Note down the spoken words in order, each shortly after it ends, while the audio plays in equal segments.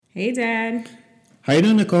Hey, Dad. How you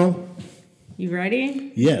doing, Nicole? You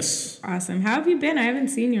ready? Yes. Awesome. How have you been? I haven't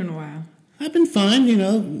seen you in a while. I've been fine,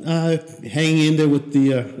 hanging in there with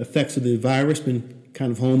the effects of the virus, been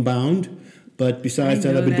kind of homebound. But besides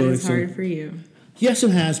that, I've been doing some... hard for you. Yes, it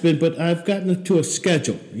has been, but I've gotten to a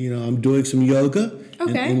schedule. I'm doing some yoga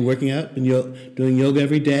and working out and doing yoga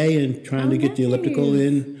every day and trying to get the elliptical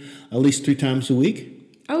in at least 3 times a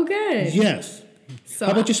week. Oh, good. Yes. So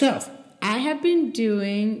how about yourself? I have been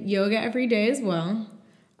doing yoga every day as well.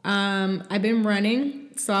 I've been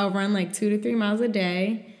running, so I'll run like 2 to 3 miles a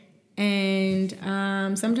day. And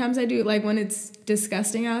sometimes I do, like when it's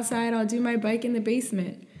disgusting outside, I'll do my bike in the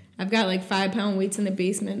basement. I've got like 5-pound weights in the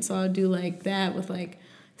basement, so I'll do like that with like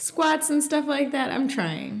squats and stuff like that.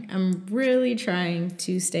 I'm really trying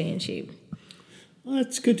to stay in shape. Well,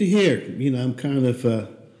 that's good to hear. I'm kind of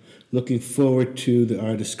looking forward to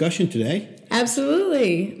our discussion today.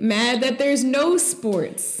 Absolutely. Mad that there's no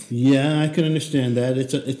sports. Yeah, I can understand that.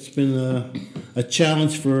 It's been a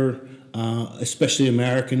challenge for especially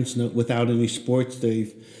Americans without any sports.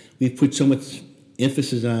 We've put so much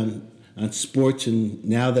emphasis on sports, and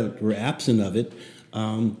now that we're absent of it,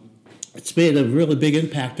 it's made a really big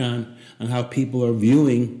impact on how people are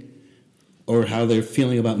viewing or how they're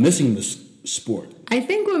feeling about missing this sport. I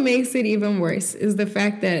think what makes it even worse is the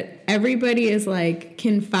fact that everybody is like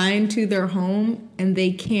confined to their home and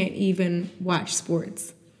they can't even watch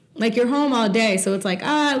sports. Like you're home all day, so it's like,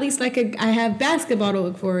 at least I have basketball to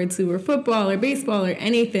look forward to, or football or baseball or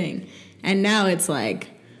anything. And now it's like,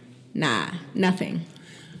 nothing.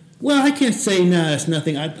 Well, I can't say it's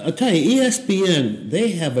nothing. I'll tell you, ESPN,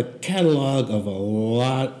 they have a catalog of a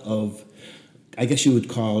lot of, I guess you would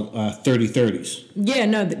call 30-30s. Yeah,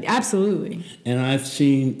 no, absolutely. And I've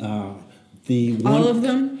seen the one... All of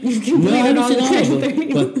them? You can no, I haven't seen all of them.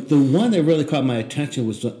 30. But the one that really caught my attention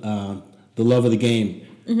was The Love of the Game.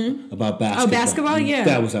 Mm-hmm. About basketball. Oh, basketball, yeah.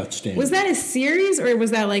 That was outstanding. Was that a series or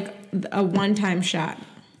was that like a one-time shot?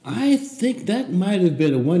 I think that might have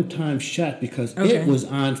been a one-time shot because it was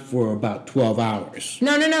on for about 12 hours.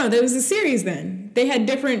 No. There was a series then. They had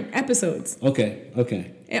different episodes. Okay.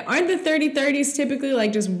 Aren't the 30-30s typically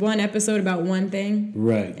like just one episode about one thing?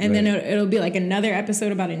 Right. And then it'll be like another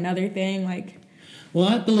episode about another thing, like... Well,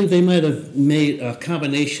 I believe they might have made a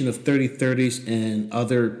combination of 30-30s and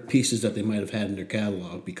other pieces that they might have had in their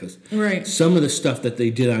catalog because some of the stuff that they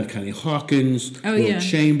did on Connie Hawkins, Will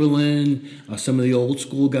Chamberlain, some of the old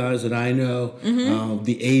school guys that I know,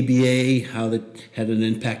 the ABA, how that had an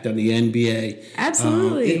impact on the NBA.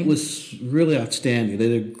 Absolutely. It was really outstanding. They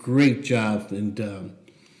did a great job, and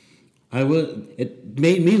it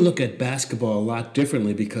made me look at basketball a lot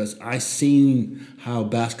differently because I seen how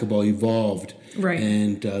basketball evolved. Right.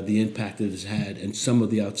 And the impact that it's had, and some of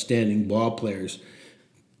the outstanding ball players,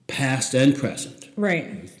 past and present.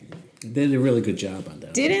 Right. They did a really good job on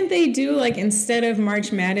that. Didn't they do, like, instead of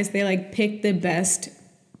March Madness, they, like, picked the best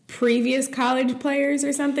previous college players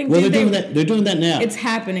or something? Well, they're doing that now. It's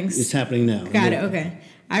happening. It's happening now. Got it, okay.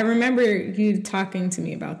 I remember you talking to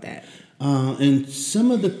me about that. And some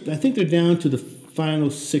of I think they're down to the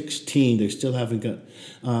final 16. They still haven't got...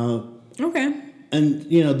 Okay. And,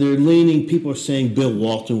 they're leaning, people are saying Bill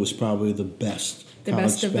Walton was probably the best college of the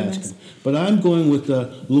basketball. best. But I'm going with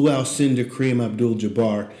Lou Alcindor, Kareem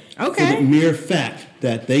Abdul-Jabbar. Okay. For the mere fact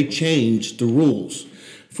that they changed the rules.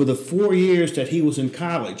 For the 4 years that he was in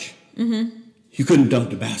college, you couldn't dunk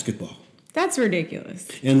the basketball. That's ridiculous.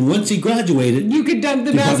 And once he graduated... You could dunk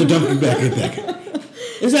the basketball. You have to dunk it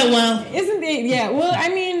back. Is that wild? Isn't it? Yeah, well, I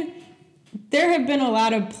mean... There have been a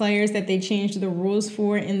lot of players that they changed the rules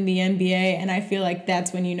for in the NBA, and I feel like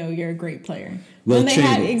that's when you know you're a great player.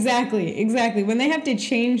 Exactly. When they have to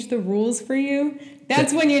change the rules for you,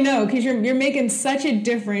 that's when you know, because you're making such a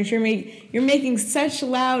difference. You're making such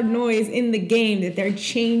loud noise in the game that they're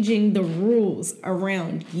changing the rules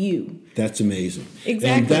around you. That's amazing. Exactly.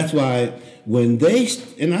 And that's why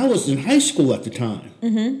and I was in high school at the time,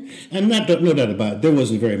 and no doubt about it, there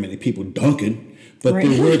wasn't very many people dunking. But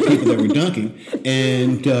there were people that were dunking,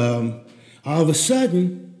 and all of a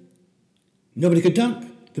sudden, nobody could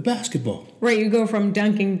dunk the basketball. Right, you go from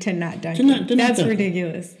dunking to not dunking. That's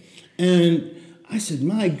ridiculous. And I said,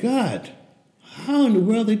 my God, how in the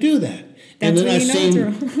world they do that? That's and then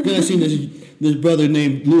I seen this brother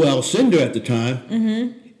named Lou Alcindor at the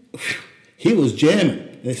time. He was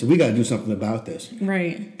jamming. They said, we got to do something about this.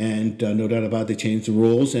 Right. And no doubt about it, they changed the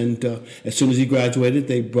rules, and as soon as he graduated,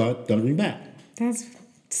 they brought dunking back. That's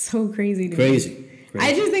so crazy to me. Crazy.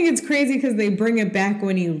 I just think it's crazy because they bring it back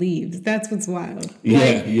when he leaves. That's what's wild.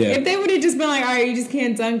 Yeah. If they would have just been like, all right, you just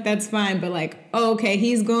can't dunk, that's fine. But like, oh, okay,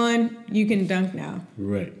 he's gone, you can dunk now.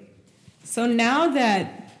 Right. So now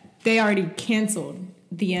that they already canceled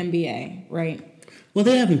the NBA, right? Well,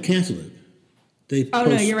 they haven't canceled it. Oh,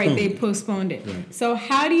 no, you're right. They postponed it. Right. So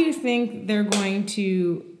how do you think they're going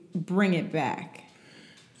to bring it back?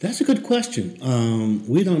 That's a good question.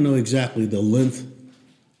 We don't know exactly the length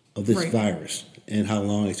of this virus and how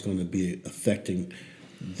long it's going to be affecting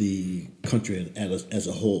the country as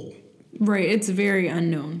a whole. Right, it's very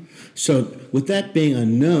unknown. So with that being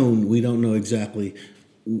unknown, we don't know exactly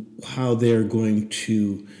how they're going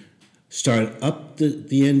to start up the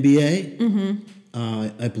NBA. Mm-hmm.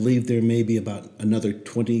 I believe there may be about another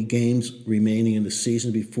 20 games remaining in the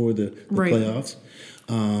season before the playoffs.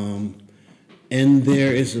 And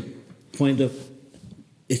there is a point of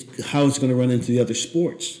how it's going to run into the other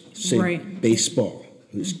sports. Say baseball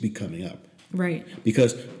is coming up. Right.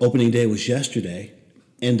 Because opening day was yesterday,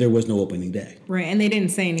 and there was no opening day. Right, and they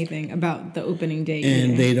didn't say anything about the opening day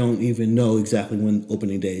And either. they don't even know exactly when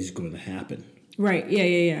opening day is going to happen. Right,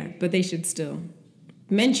 yeah. But they should still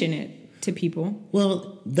mention it to people.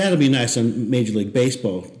 Well, that'll be nice on Major League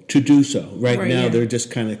Baseball to do so. Right now, they're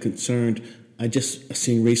just kind of concerned. I just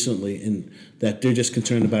seen recently that they're just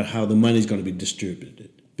concerned about how the money's going to be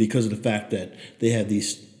distributed because of the fact that they have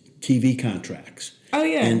these TV contracts. Oh,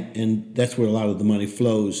 yeah. And that's where a lot of the money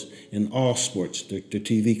flows in all sports, their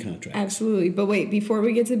TV contracts. Absolutely. But wait, before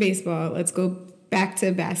we get to baseball, let's go back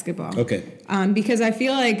to basketball. Okay. Because I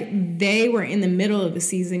feel like they were in the middle of the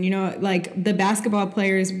season. You know, like the basketball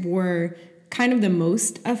players were kind of the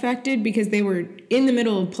most affected because they were in the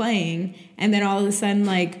middle of playing. And then all of a sudden,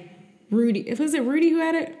 like Rudy, was it Rudy who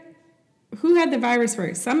had it? Who had the virus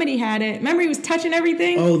first? Somebody had it. Remember he was touching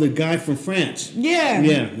everything? Oh, the guy from France. Yeah.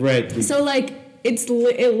 Yeah, right. So like it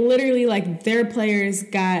literally like their players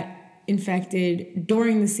got infected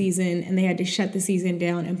during the season and they had to shut the season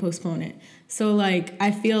down and postpone it. So like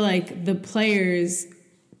I feel like the players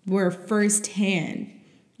were firsthand,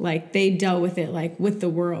 like they dealt with it like with the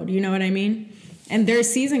world, you know what I mean? And their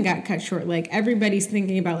season got cut short. Like everybody's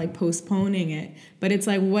thinking about like postponing it, but it's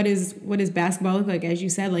like what does basketball look like? As you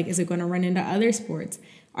said, like is it going to run into other sports?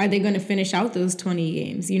 Are they going to finish out those 20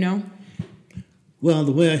 games? You know? Well,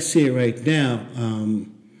 the way I see it right now,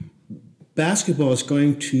 basketball is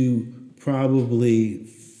going to probably,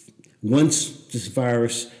 once this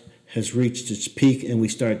virus has reached its peak and we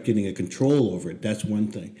start getting a control over it, that's one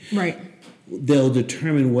thing. Right. They'll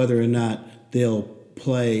determine whether or not they'll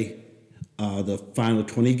play the final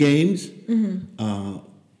 20 games,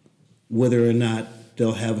 whether or not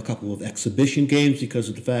they'll have a couple of exhibition games because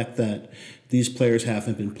of the fact that these players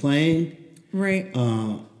haven't been playing. Right.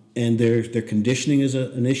 And their conditioning is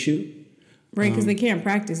an issue. Right, because they can't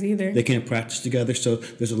practice either. They can't practice together, so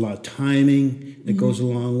there's a lot of timing that goes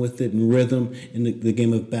along with it and rhythm in the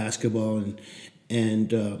game of basketball,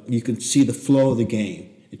 and you can see the flow of the game.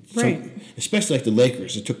 Especially like the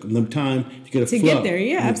Lakers, it took them time to get a flow. To get there,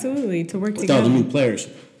 yeah, absolutely, to work with together. all the new players.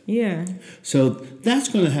 Yeah. So that's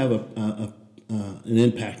going to have an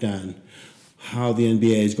impact on how the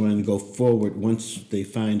NBA is going to go forward once they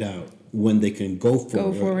find out when they can go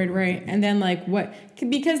forward. Right. And then like what,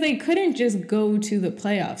 because they couldn't just go to the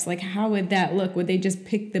playoffs. Like how would that look? Would they just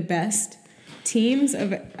pick the best teams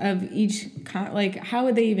of each, like how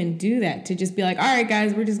would they even do that? To just be like, all right,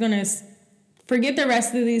 guys, we're just going to forget the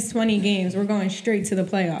rest of these 20 games. We're going straight to the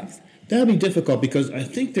playoffs. That'll be difficult because I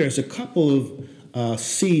think there's a couple of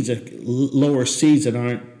seeds, lower seeds that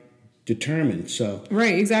aren't determined. So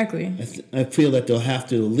right, exactly. I feel that they'll have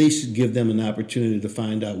to at least give them an opportunity to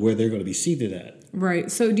find out where they're going to be seated at.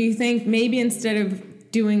 Right. So do you think maybe instead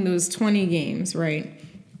of doing those 20 games, right,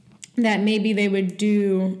 that maybe they would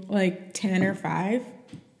do like 10 or 5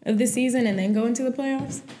 of the season and then go into the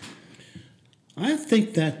playoffs? I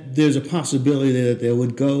think that there's a possibility that they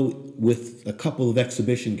would go with a couple of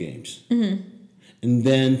exhibition games and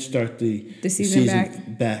then start the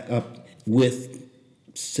season back up with,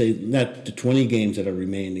 say, not the 20 games that are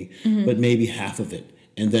remaining, but maybe half of it,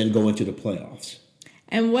 and then go into the playoffs.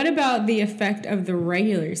 And what about the effect of the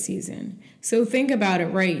regular season? So think about it,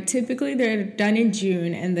 right? Typically they're done in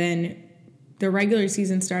June, and then the regular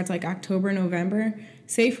season starts like October, November.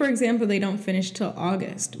 Say, for example, they don't finish till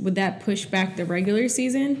August. Would that push back the regular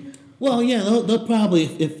season? Well, yeah, they'll probably,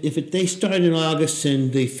 if they start in August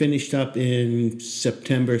and they finished up in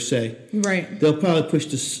September, say, right, they'll probably push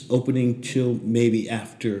this opening till maybe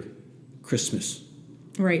after Christmas.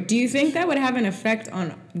 Right. Do you think that would have an effect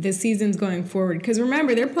on the seasons going forward? Because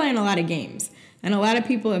remember, they're playing a lot of games, and a lot of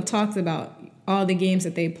people have talked about all the games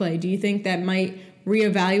that they play. Do you think that might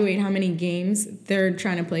reevaluate how many games they're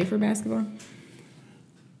trying to play for basketball?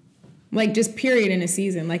 Like, just period in a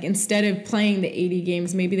season. Like, instead of playing the 80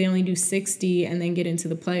 games, maybe they only do 60 and then get into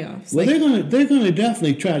the playoffs. Well, like, they're gonna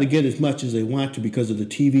definitely try to get as much as they want to because of the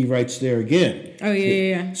TV rights there again. Oh,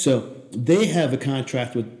 yeah. So they have a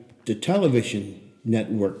contract with the television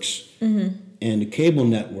networks and the cable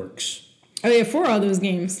networks. Oh, yeah, for all those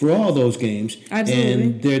games. For all those games. Absolutely.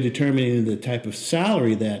 And they're determining the type of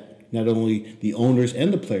salary that not only the owners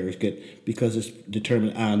and the players get, because it's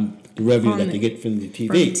determined on the revenue that they get from the TV.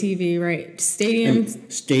 From TV, right.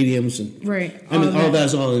 Stadiums and right. I mean, all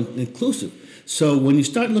that's all inclusive. So when you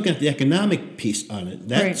start looking at the economic piece on it,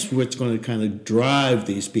 that's what's going to kind of drive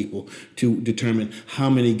these people to determine how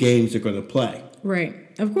many games they're going to play.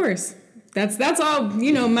 Right. Of course. That's all,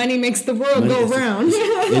 money makes the world go round.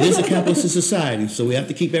 It is a capitalist society, so we have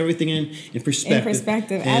to keep everything in perspective. In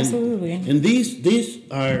perspective, absolutely. And these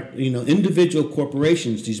are, individual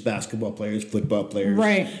corporations, these basketball players, football players,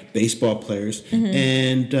 right. baseball players,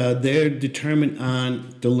 and they're determined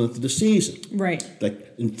on the length of the season. Right.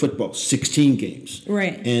 Like in football, 16 games.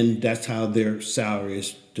 Right. And that's how their salary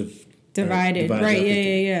is divided. Right,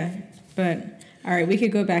 yeah. But, all right, we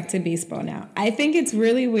could go back to baseball now. I think it's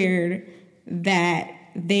really weird that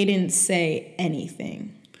they didn't say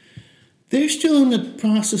anything. They're still in the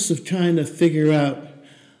process of trying to figure out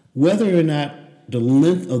whether or not the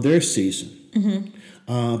length of their season,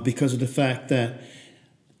 because of the fact that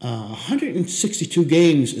 162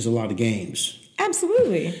 games is a lot of games.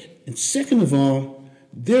 Absolutely. And second of all,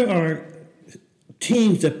 there are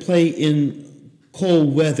teams that play in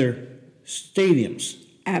cold weather stadiums.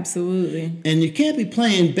 Absolutely. And you can't be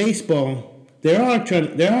playing baseball. They are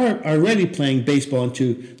already playing baseball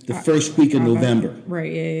into the first week of November.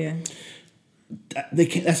 Right. Yeah. They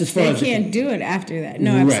can't. That's as far as they can't do it after that.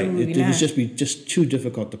 No, absolutely not. It would be just too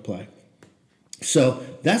difficult to play. So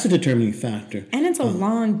that's a determining factor. And it's a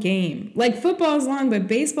long game. Like football is long, but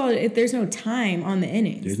baseball, there's no time on the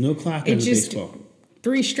innings. There's no clock in baseball.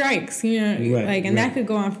 3 strikes, that could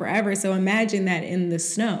go on forever. So imagine that in the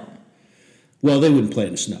snow. Well, they wouldn't play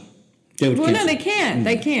in the snow. They can't.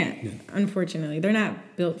 They can't. Yeah. Unfortunately, they're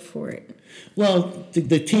not built for it. Well,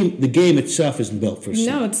 the game itself isn't built for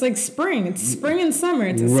snow. No, it's like spring. It's spring and summer.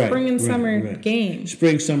 It's a spring and summer game.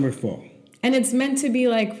 Spring, summer, fall. And it's meant to be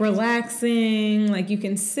like relaxing. Like you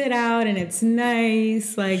can sit out and it's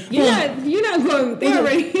nice. Like you're not going. They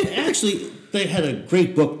already. Actually, they had a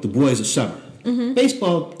great book, The Boys of Summer. Mm-hmm.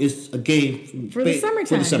 Baseball is a game for the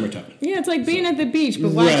summertime. Yeah, it's like being at the beach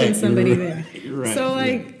but watching somebody there. Right, so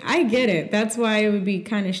I get it. That's why it would be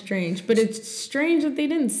kind of strange. But it's strange that they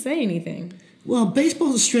didn't say anything. Well,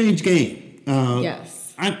 baseball's a strange game.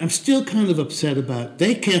 Yes. I'm still kind of upset about.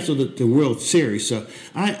 They canceled the World Series, so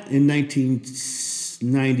in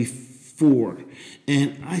 1994,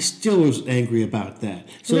 and I still was angry about that.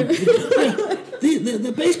 So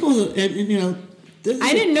the baseball, and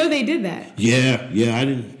I didn't know they did that. Yeah. I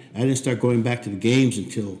didn't start going back to the games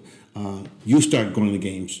until you started going to the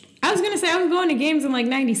games. I was gonna say I was going to games in like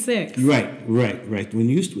 '96. Right. When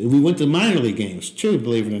we went to minor league games too,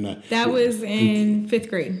 believe it or not. That was in 5th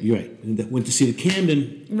grade. You're right. And went to see the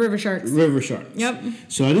Camden River Sharks. Yep.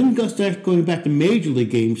 So I didn't start going back to major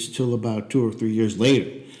league games till about 2 or 3 years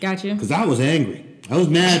later. Gotcha. Because I was angry. I was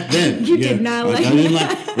mad then. You did not like. I didn't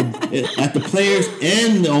like at the players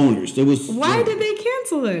and the owners. There was. Why did they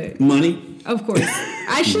cancel it? Money. Of course,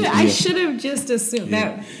 I should have just assumed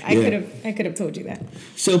that. I could have told you that.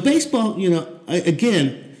 So baseball,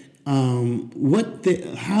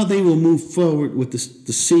 how they will move forward with the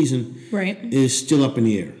season, is still up in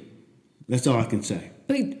the air. That's all I can say.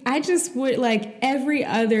 But I just would like every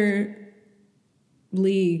other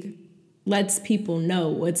league lets people know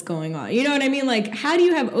what's going on. You know what I mean? Like, how do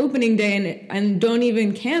you have opening day and don't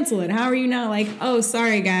even cancel it? How are you not like, oh,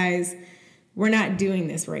 sorry guys, we're not doing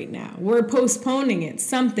this right now. We're postponing it.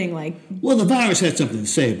 Something like. Well, the virus had something to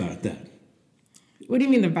say about that. What do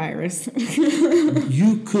you mean the virus?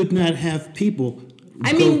 You could not have people.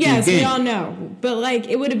 I mean, yes, we all know, but like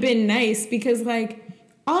it would have been nice because like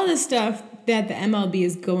all the stuff that the MLB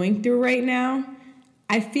is going through right now.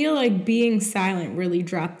 I feel like being silent really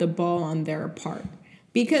dropped the ball on their part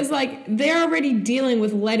because like they're already dealing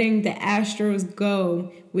with letting the Astros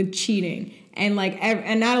go with cheating and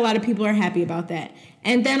and not a lot of people are happy about that.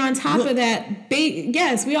 And then on top of that,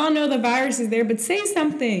 yes, we all know the virus is there, but say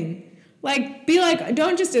something. Like be like,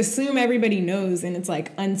 don't just assume everybody knows and it's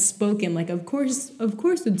like unspoken. Like of course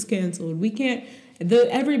it's canceled. We can't.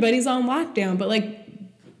 Everybody's on lockdown, but like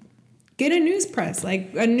get a news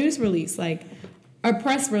release, like. A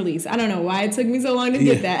press release. I don't know why it took me so long to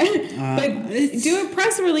get that. But do a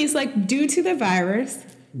press release like due to the virus.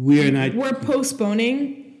 We're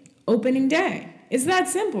postponing opening day. It's that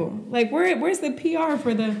simple. Like, where's the PR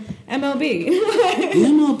for the MLB? The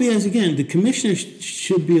MLB, as again, the commissioner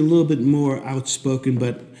should be a little bit more outspoken,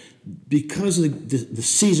 but because the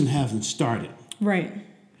season hasn't started, Right.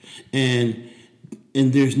 and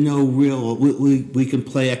there's no real, we can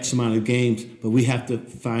play X amount of games, but we have to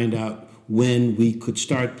find out when we could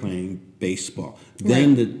start playing baseball.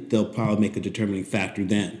 Then they'll probably make a determining factor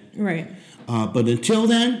then. Right. But until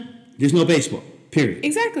then, there's no baseball, period.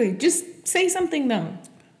 Exactly. Just say something, though.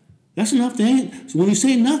 That's enough. So when you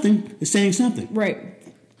say nothing, it's saying something. Right.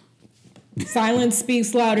 Silence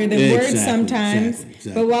speaks louder than words sometimes.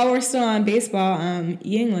 Exactly. But while we're still on baseball,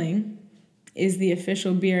 Yuengling is the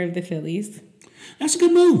official beer of the Phillies. That's a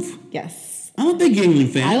good move. Yes. I'm a big Yuengling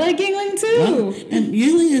fan. I like Yuengling too. And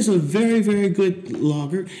Yuengling is a very, very good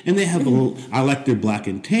lager. And they have I like their black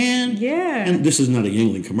and tan. Yeah. And this is not a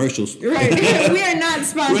Yuengling commercial. Right. We are not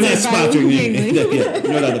sponsored We're not by sponsoring Yuengling. Yeah,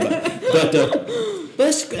 no doubt about it.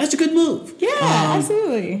 But that's a good move. Yeah,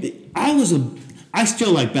 absolutely. I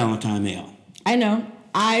still like Ballantine Ale. I know.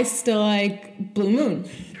 I still like Blue Moon.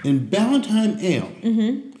 And Ballantine Ale,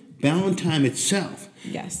 Ballantine itself,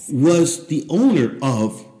 Yes. was the owner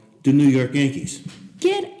of the New York Yankees.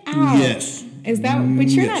 Get out. Yes. Is that? But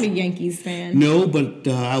you're Yes. not a Yankees fan. No, but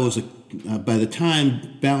I was by the time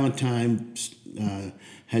Ballantine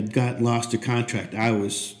had lost the contract, I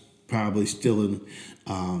was probably still in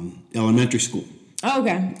elementary school. Oh,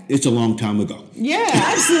 okay. It's a long time ago. Yeah,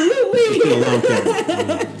 absolutely. It's been a long time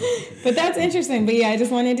ago. But that's interesting. But yeah, I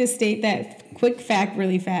just wanted to state that quick fact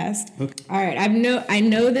really fast. Okay. All right. I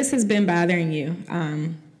know this has been bothering you,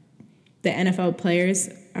 the NFL players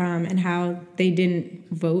and how they didn't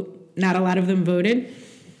vote. Not a lot of them voted.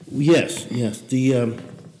 Yes. The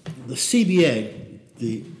CBA,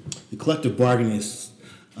 the collective bargaining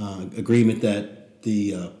agreement that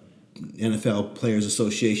the NFL Players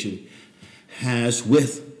Association has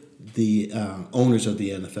with the owners of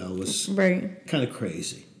the NFL was Right. kind of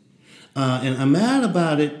crazy. And I'm mad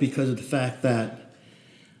about it because of the fact that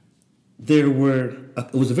it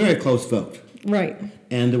was a very close vote. Right.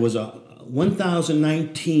 And there was a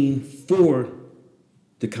 1,019 for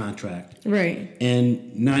the contract Right.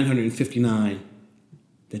 and 959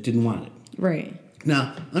 that didn't want it. Right.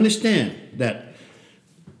 Now, understand that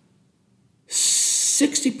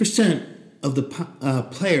 60% of the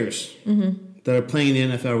players that are playing in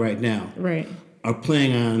the NFL right now Right. are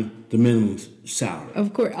playing on the minimum salary.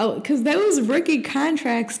 Of course. Because those rookie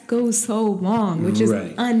contracts go so long, which is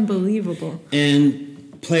Right. unbelievable.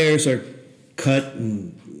 And players are cut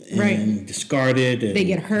and Right. discarded. And They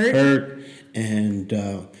get hurt. And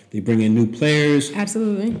they bring in new players.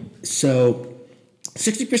 Absolutely. So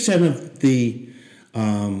 60% of the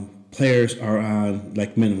players are on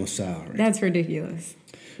like minimum salary. That's ridiculous.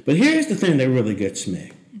 But here's the thing that really gets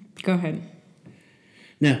me. Go ahead.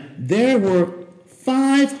 Now, there were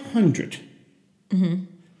 500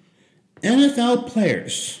 NFL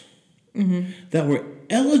players that were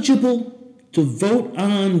eligible to vote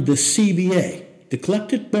on the CBA, the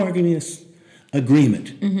collective bargaining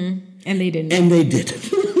agreement. And they didn't. And they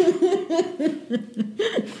didn't.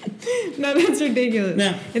 No, that's ridiculous.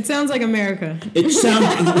 Now- It sounds like America. It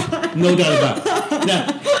sounds, no doubt about it. Now,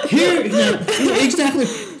 exactly,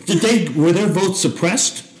 were their votes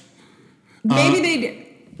suppressed? Maybe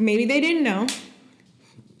they didn't know.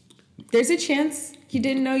 There's a chance you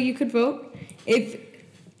didn't know you could vote. And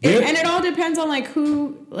it all depends on like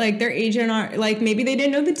who, like their agent are. Like maybe they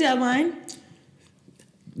didn't know the deadline.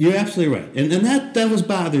 You're absolutely right, and that was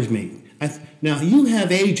bothers me. Now you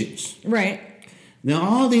have agents. Right. Now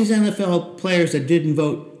all these NFL players that didn't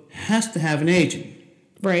vote has to have an agent.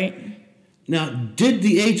 Right. Now, did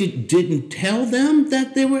the agent didn't tell them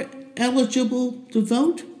that they were eligible to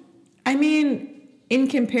vote? I mean, in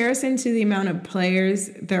comparison to the amount of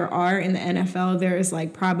players there are in the NFL, there is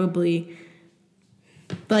like probably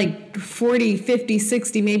like 40, 50,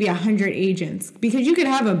 60, maybe 100 agents. Because you could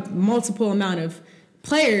have a multiple amount of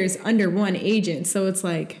players under one agent. So it's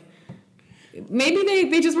like, maybe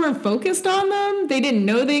they just weren't focused on them. They didn't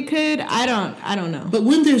know they could. I don't know. But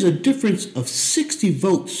when there's a difference of 60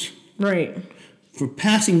 votes Right. for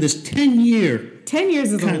passing this 10-year 10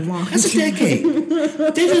 years is a long that's a decade.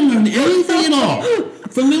 They didn't learn anything at all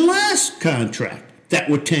from the last contract that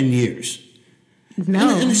were 10 years.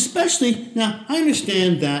 No. And especially, now, I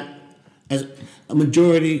understand that as a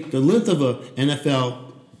majority, the length of a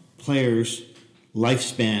NFL player's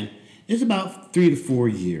lifespan is about 3 to 4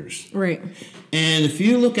 years. Right. And if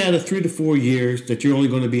you look at 3 to 4 years that you're only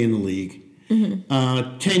going to be in the league, 10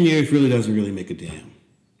 years really doesn't really make a damn.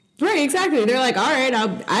 Right, exactly. They're like, all right,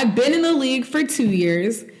 I've been in the league for 2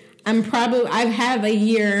 years. I have a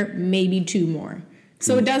year, maybe 2 more.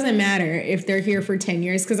 So it doesn't matter if they're here for 10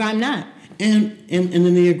 years because I'm not. And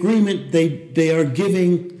in the agreement, they are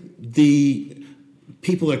giving the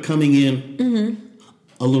people that are coming in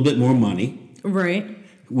a little bit more money. Right.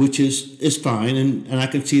 Which is fine, and I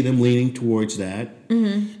can see them leaning towards that.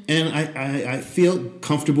 Mm-hmm. And I feel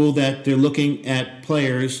comfortable that they're looking at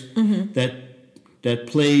players that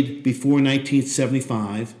played before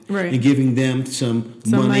 1975 right. and giving them some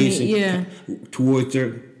money towards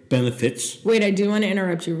their benefits. Wait, I do want to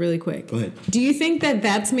interrupt you really quick. Go ahead. Do you think that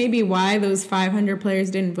that's maybe why those 500 players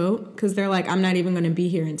didn't vote? Because they're like, I'm not even going to be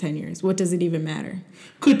here in 10 years. What does it even matter?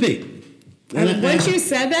 Could be. Once you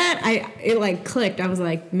said that, it like clicked. I was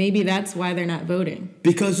like, maybe that's why they're not voting.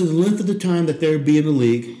 Because of the length of the time that they'll be in the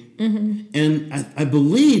league. Mm-hmm. And I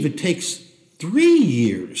believe it takes 3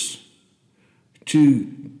 years to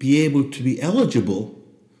be able to be eligible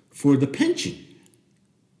for the pension.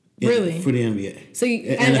 Really? For the NBA. So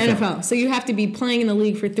NFL. So you have to be playing in the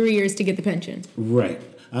league for 3 years to get the pension. Right.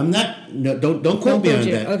 I'm not. No, don't quote me on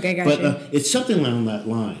that. Okay, gotcha. But it's something along that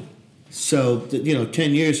line. So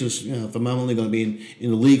 10 years is if I'm only going to be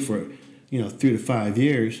in the league for 3 to 5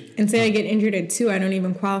 years. And say I get injured at 2, I don't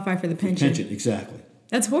even qualify for the pension. Exactly.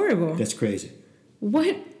 That's horrible. That's crazy.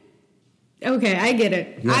 What? Okay, I get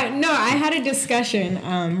it. Yeah. I had a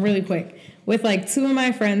discussion really quick with like 2 of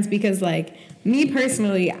my friends because like me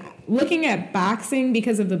personally, looking at boxing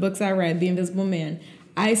because of the books I read, The Invisible Man,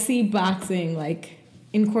 I see boxing like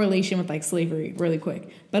in correlation with like slavery really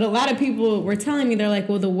quick. But a lot of people were telling me, they're like,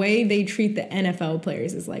 well, the way they treat the NFL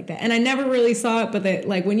players is like that. And I never really saw it, but that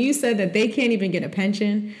like when you said that they can't even get a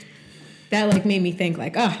pension, that like made me think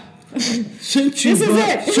like, since you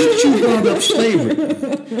brought up slavery,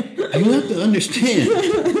 you have to understand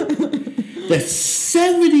that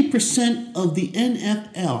 70% of the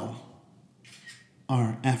NFL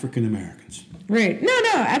are African Americans. Right. No,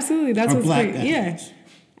 absolutely. That's what's black great. Yeah,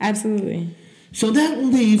 absolutely. So that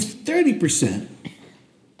leaves 30%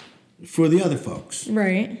 for the other folks.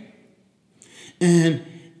 Right. And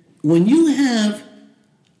when you have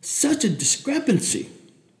such a discrepancy,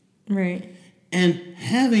 right, and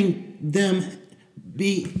having them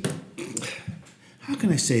be, how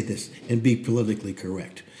can I say this and be politically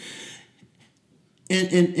correct?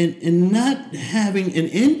 And not having an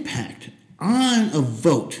impact on a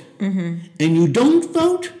vote, and you don't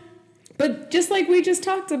vote. But just like we just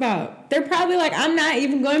talked about, they're probably like, I'm not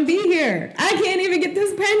even going to be here. I can't even get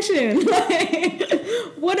this pension. Like,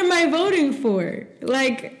 what am I voting for?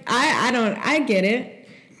 Like, I get it.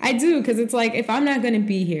 I do, because it's like, if I'm not going to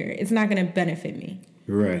be here, it's not going to benefit me.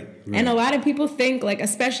 Right. And a lot of people think, like,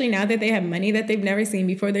 especially now that they have money that they've never seen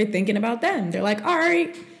before, they're thinking about them. They're like, all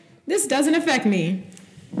right, this doesn't affect me.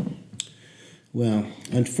 Well,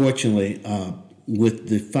 unfortunately, with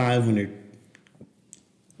the 500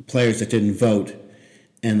 players that didn't vote,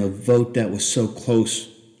 and a vote that was so close,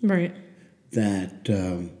 right, that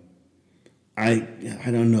I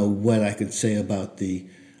don't know what I can say about the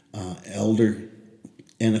elder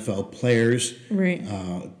NFL players, right?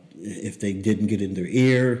 If they didn't get in their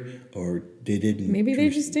ear, or they didn't, maybe they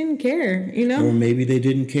just didn't care, or maybe they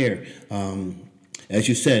didn't care. As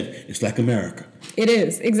you said, it's like America. It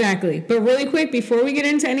is, exactly. But really quick, before we get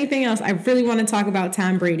into anything else, I really want to talk about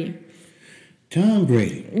Tom Brady. Tom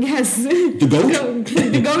Brady. Yes. The GOAT?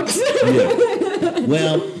 The GOAT. Yeah.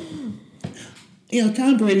 Well,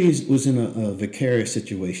 Tom Brady was in a vicarious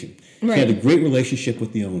situation. Right. He had a great relationship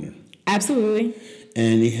with the owner. Absolutely.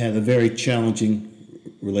 And he had a very challenging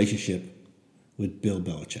relationship with Bill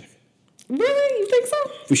Belichick. Really? You think so?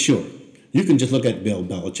 For sure. You can just look at Bill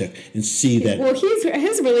Belichick and see that. Well,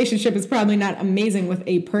 his relationship is probably not amazing with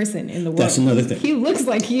a person in the world. That's another thing. He looks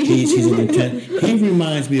like he's an intent. He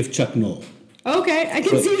reminds me of Chuck Noll. Okay, I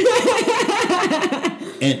can see that.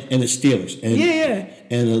 and the Steelers. And, yeah.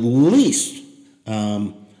 And at least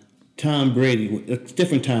Tom Brady, it's a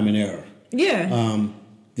different time and era. Yeah.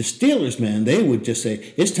 The Steelers, man, they would just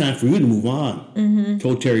say, it's time for you to move on. Mm-hmm.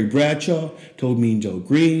 Told Terry Bradshaw, told Mean Joe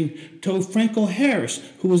Green, told Franco Harris,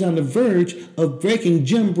 who was on the verge of breaking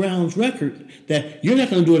Jim Brown's record, that you're not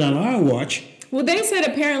going to do it on our watch. Well, they said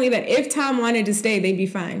apparently that if Tom wanted to stay, they'd be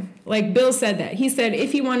fine. Like, Bill said that. He said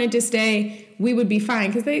if he wanted to stay, we would be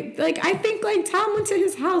fine. Because I think, Tom went to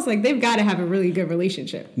his house. Like, they've got to have a really good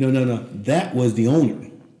relationship. No. That was the owner.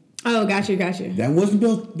 Oh, got you. That wasn't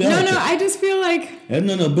Bill Belichick. No, I just feel like...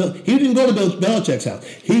 No, Bill. He didn't go to Bill Belichick's house.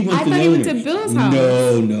 He went to the owner. I thought he went to Bill's house.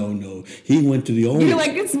 No. He went to the owner. You're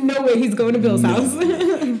like, there's no way he's going to Bill's house.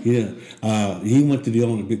 Yeah. He went to the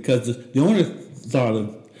owner because the owner thought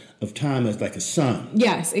of Tom as like a son.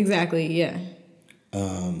 Yes, exactly, yeah.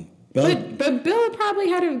 But Bill probably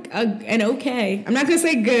had an okay. I'm not gonna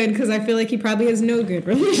say good because I feel like he probably has no good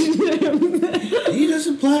relationship. He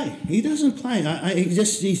doesn't play. He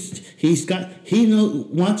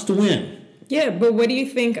wants to win. Yeah, but what do you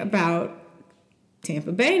think about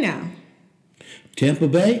Tampa Bay now? Tampa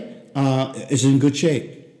Bay is in good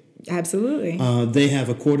shape. Absolutely. They have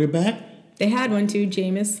a quarterback. They had one too,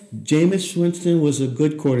 Jameis. Jameis Winston was a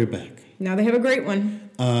good quarterback. Now they have a great one.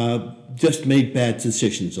 Just made bad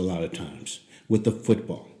decisions a lot of times with the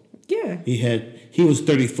football. Yeah. He was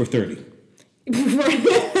 30 for 30.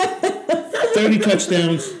 30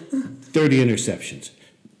 touchdowns, 30 interceptions.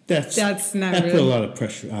 That put a lot of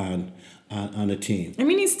pressure on a team. I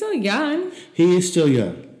mean, he's still young. He is still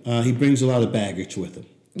young. He brings a lot of baggage with him.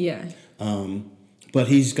 Yeah. But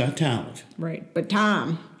he's got talent. Right. But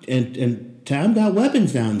Tom. And Tom got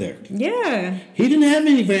weapons down there. Yeah. He didn't have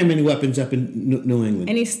very many weapons up in New England.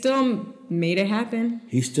 And he still made it happen.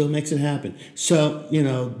 He still makes it happen. So,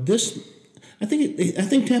 I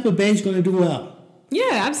think Tampa Bay's going to do well.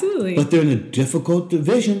 Yeah, absolutely. But they're in a difficult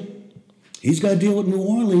division. He's got to deal with New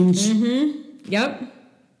Orleans. Mm-hmm. Yep.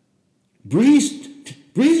 Breeze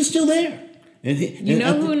is still there. And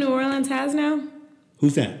who New Orleans has now?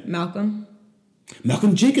 Who's that?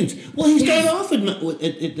 Malcolm Jenkins. Well, he started off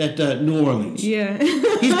at New Orleans. Yeah.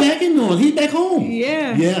 He's back in New Orleans. He's back home.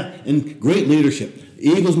 Yeah. Yeah, and great leadership.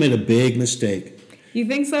 Eagles made a big mistake. You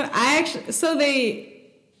think so?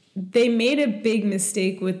 They made a big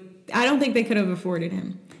mistake with. I don't think they could have afforded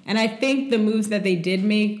him, and I think the moves that they did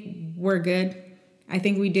make were good. I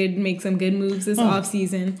think we did make some good moves this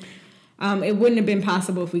offseason. It wouldn't have been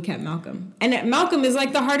possible if we kept Malcolm. And Malcolm is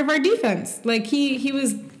like the heart of our defense. Like he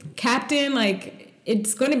was captain. Like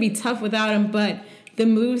it's going to be tough without him, but the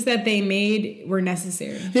moves that they made were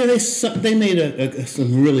necessary. Yeah, they made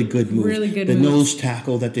some really good moves. Really good moves. The moves. nose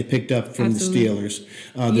tackle that they picked up from Absolutely. the Steelers.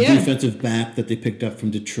 The defensive back that they picked up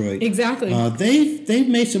from Detroit. Exactly. They've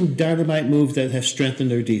made some dynamite moves that have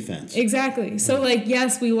strengthened their defense. Exactly. So,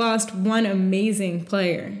 yes, we lost one amazing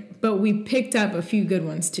player, but we picked up a few good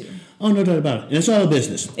ones too. Oh, no doubt about it. And it's all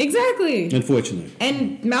business. Exactly. Unfortunately.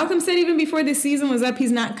 And Malcolm said even before the season was up,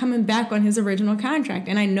 he's not coming back on his original contract.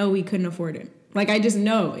 And I know we couldn't afford it. I just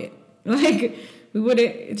know it.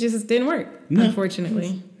 It just didn't work,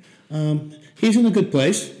 unfortunately. He's in a good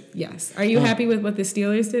place. Yes. Are you happy with what the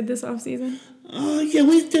Steelers did this offseason? Yeah,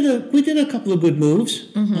 we did a couple of good moves.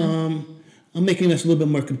 Mm-hmm. Making us a little bit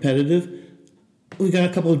more competitive. We got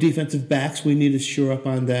a couple of defensive backs. We need to shore up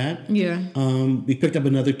on that. Yeah. We picked up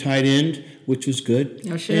another tight end, which was good.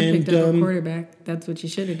 I should have picked up a quarterback. That's what you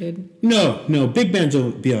should have did. No. Big Ben's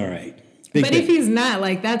will be all right. But if he's not,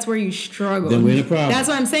 that's where you struggle. Then we're in a problem. That's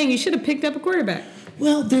what I'm saying. You should have picked up a quarterback.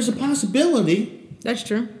 Well, there's a possibility. That's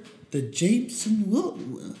true. That Jameis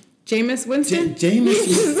Winston? Jameis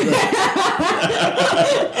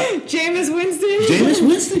Winston? Jameis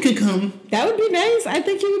Winston could come. That would be nice. I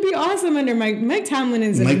think he would be awesome under Mike Tomlin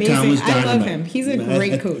is amazing. I love him. He's a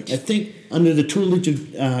great coach. I think under the tutelage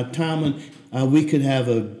of Tomlin, we could have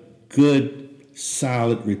a good,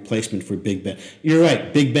 solid replacement for Big Ben. You're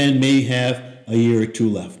right. Big Ben may have a year or two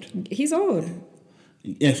left. He's old.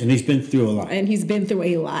 Yes, and he's been through a lot.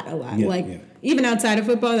 Yeah, even outside of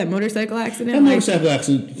football, that motorcycle accident. That motorcycle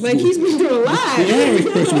accident. He's been through a lot. The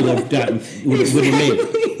average person would have made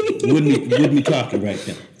it. Wouldn't be talking right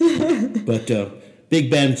now. But Big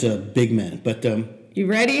Ben's a big man. But you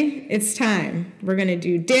ready? It's time. We're gonna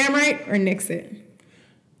do damn right or nix it.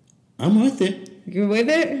 I'm with it. You with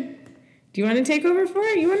it? Do you want to take over for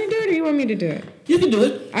it? You want to do it or you want me to do it? You can do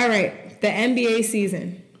it. All right. The NBA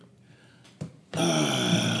season.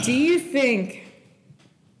 Do you think...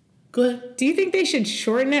 Go ahead. Do you think they should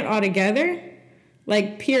shorten it altogether?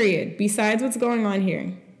 Period. Besides what's going on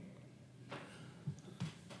here.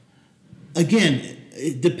 Again,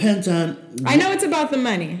 it depends on... I know it's about the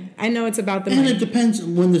money. And it depends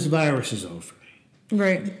on when this virus is over.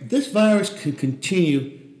 Right. This virus could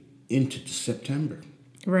continue into September.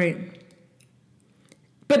 Right.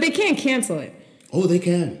 But they can't cancel it. Oh, they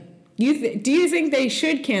can. Do you think they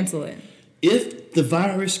should cancel it? If the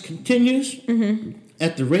virus continues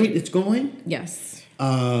at the rate it's going? Yes.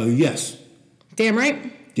 Yes. Damn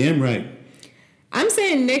right? Damn right. I'm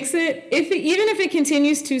saying nix it. Even if it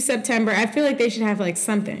continues to September, I feel like they should have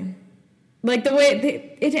something. The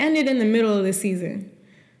way it ended in the middle of the season.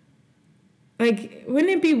 Wouldn't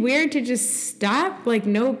it be weird to just stop?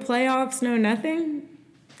 No playoffs, no nothing?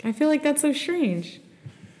 I feel like that's so strange.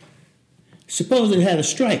 Suppose it had a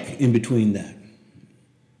strike in between that.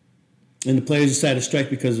 And the players decided to strike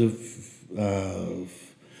because of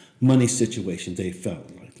money situations they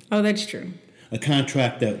felt like. Oh, that's true. a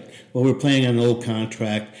contract that, well, we're playing on an old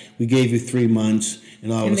contract. We gave you 3 months,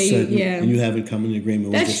 and all of a sudden, and you haven't come in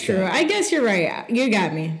agreement with this. That's true. I guess you're right. You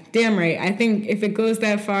got me. Damn right. I think if it goes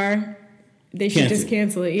that far, they should just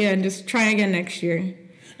cancel it. Yeah, and just try again next year.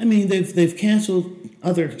 I mean, they've canceled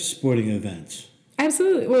other sporting events.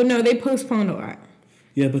 Absolutely. Well, no, they postponed a lot.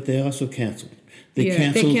 Yeah, but they also canceled. They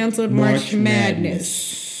canceled March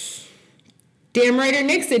Madness. Damn right or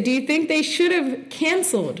nix it. Do you think they should have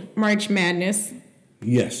canceled March Madness?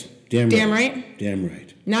 Yes. Damn right? Damn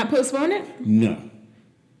right. Not postpone it? No.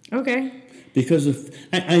 Okay. Because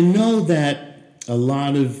I know that a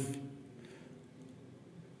lot of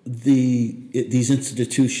these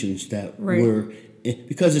institutions that were,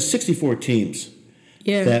 because it's 64 teams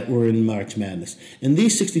that were in March Madness. And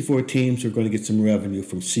these 64 teams are going to get some revenue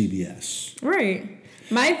from CBS. Right.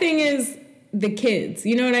 My thing is the kids.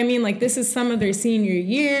 You know what I mean? Like, this is some of their senior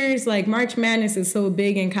years. Like, March Madness is so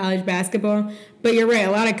big in college basketball. But you're right.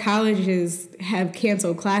 A lot of colleges have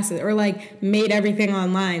canceled classes or, like, made everything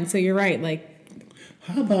online. So you're right. Like,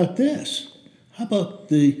 how about this? How about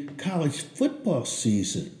the college football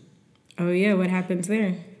season? Oh, yeah. What happens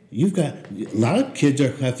there? You've got a lot of kids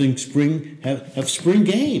are having spring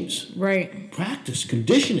games. Right. Practice,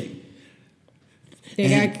 conditioning. They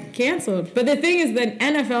got canceled. But the thing is that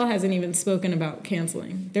NFL hasn't even spoken about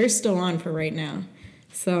canceling. They're still on for right now.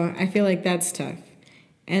 So I feel like that's tough.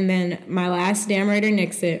 And then my last damn right or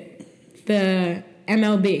nix it, the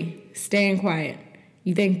MLB, staying quiet.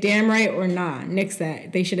 You think damn right or nah? Nix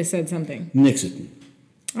that. They should have said something. Nix it.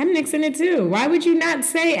 I'm nixing it too. Why would you not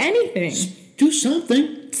say anything? Do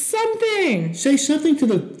something. Something. Say something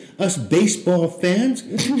to us baseball fans.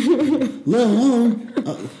 Let alone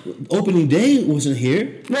opening day wasn't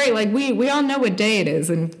here. Right, like we all know what day it is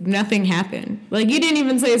and nothing happened. Like, you didn't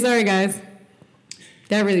even say sorry, guys.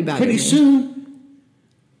 That really bothered me. Pretty soon,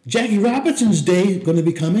 Jackie Robinson's day is going to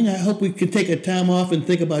be coming. I hope we can take a time off and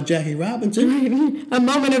think about Jackie Robinson. A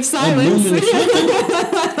moment of silence. A moment of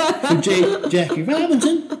silence for Jackie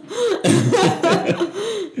Robinson.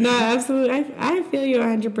 No, absolutely. I feel you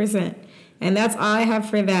 100%. And that's all I have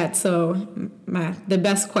for that. So, the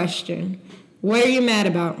best question. What are you mad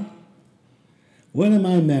about? What am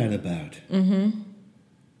I mad about? I'm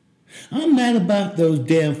mad about those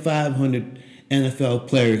damn 500 NFL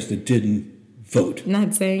players that didn't vote.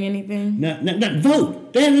 Not saying anything? Not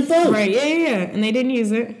vote. They didn't vote. Right, yeah. And they didn't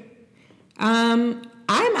use it. I'm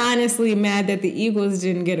honestly mad that the Eagles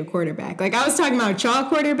didn't get a quarterback. Like, I was talking about y'all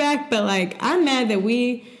quarterback, but, like, I'm mad that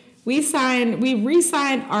we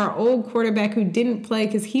re-signed our old quarterback who didn't play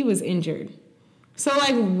because he was injured. So,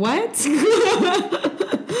 like, what?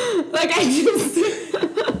 Like,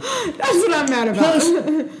 that's what I'm mad about. Plus,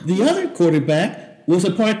 the other quarterback was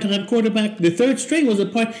a part-time quarterback. The third string was he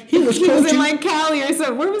was coaching. He was in, like, Cali or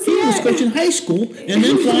something. Where was he at? He was coaching high school and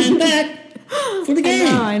then flying back for the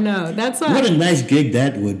game. I know. That's what a nice gig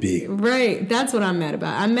that would be. Right. That's what I'm mad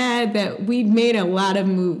about. I'm mad that we made a lot of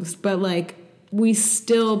moves, but, like, we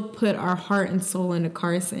still put our heart and soul into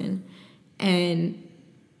Carson, and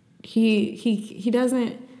he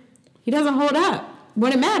doesn't hold up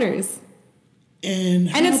when it matters. And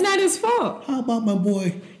it's not his fault. How about my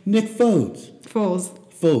boy Nick Foles? Foles.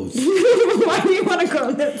 Why do you want to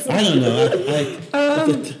call that? I don't know.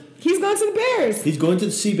 He's going to the Bears. He's going to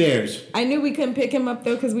the Sea Bears. I knew we couldn't pick him up,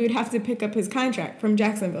 though, because we would have to pick up his contract from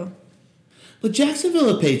Jacksonville. But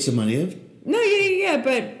Jacksonville had paid some money. No, yeah,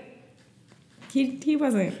 but he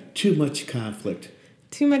wasn't. Too much conflict.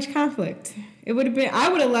 It would have been. I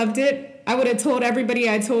would have loved it. I would have told everybody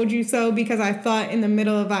I told you so, because I thought in the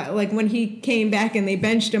middle of, like, when he came back and they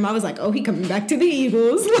benched him, I was like, oh, he coming back to the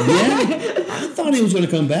Eagles. Yeah, I thought he was going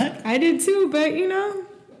to come back. I did too, but, you know,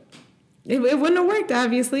 it wouldn't have worked,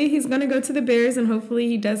 obviously. He's going to go to the Bears, and hopefully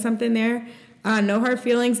he does something there. No hard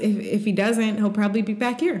feelings. If he doesn't, he'll probably be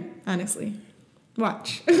back here, honestly.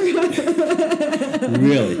 Watch.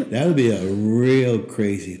 Really? That would be a real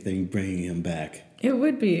crazy thing, bringing him back. It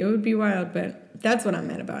would be. It would be wild, but that's what I'm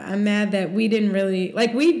mad about. I'm mad that we didn't really,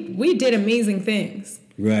 like, we did amazing things.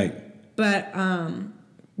 Right. But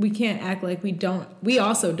we can't act like we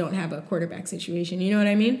also don't have a quarterback situation. You know what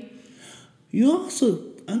I mean?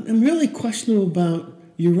 I'm really questionable about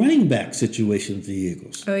your running back situation with the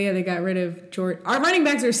Eagles. Oh, yeah, they got rid of Jordan. Our running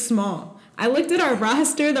backs are small. I looked at our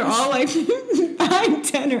roster. They're all like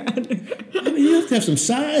 5'10" or under. I mean, you have to have some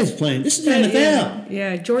size playing. This is the NFL.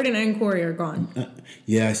 Yeah, Jordan and Corey are gone.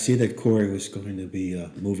 Yeah, I see that Corey was going to be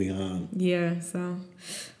moving on. Yeah, so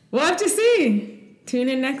we'll have to see. Tune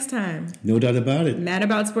in next time. No doubt about it. Mad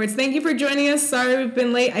About Sports. Thank you for joining us. Sorry we've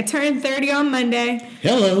been late. I turned 30 on Monday.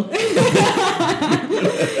 Hello.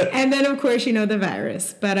 And then, of course, the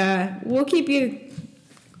virus. But we'll keep you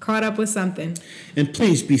caught up with something. And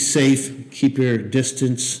please be safe. Keep your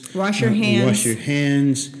distance. Wash your hands. Wash your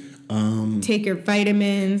hands. Take your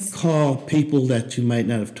vitamins. Call people that you might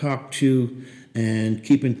not have talked to, and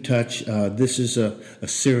keep in touch. This is a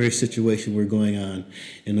serious situation we're going on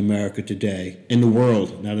in America today. In the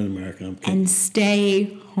world, not in America. I'm kidding. And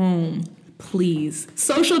stay home, please.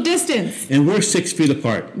 Social distance. And we're 6 feet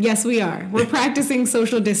apart. Yes, we are. We're practicing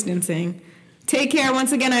social distancing. Take care.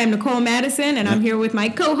 Once again, I am Nicole Madison, and I'm here with my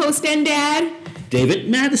co-host and dad, David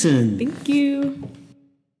Madison. Thank you.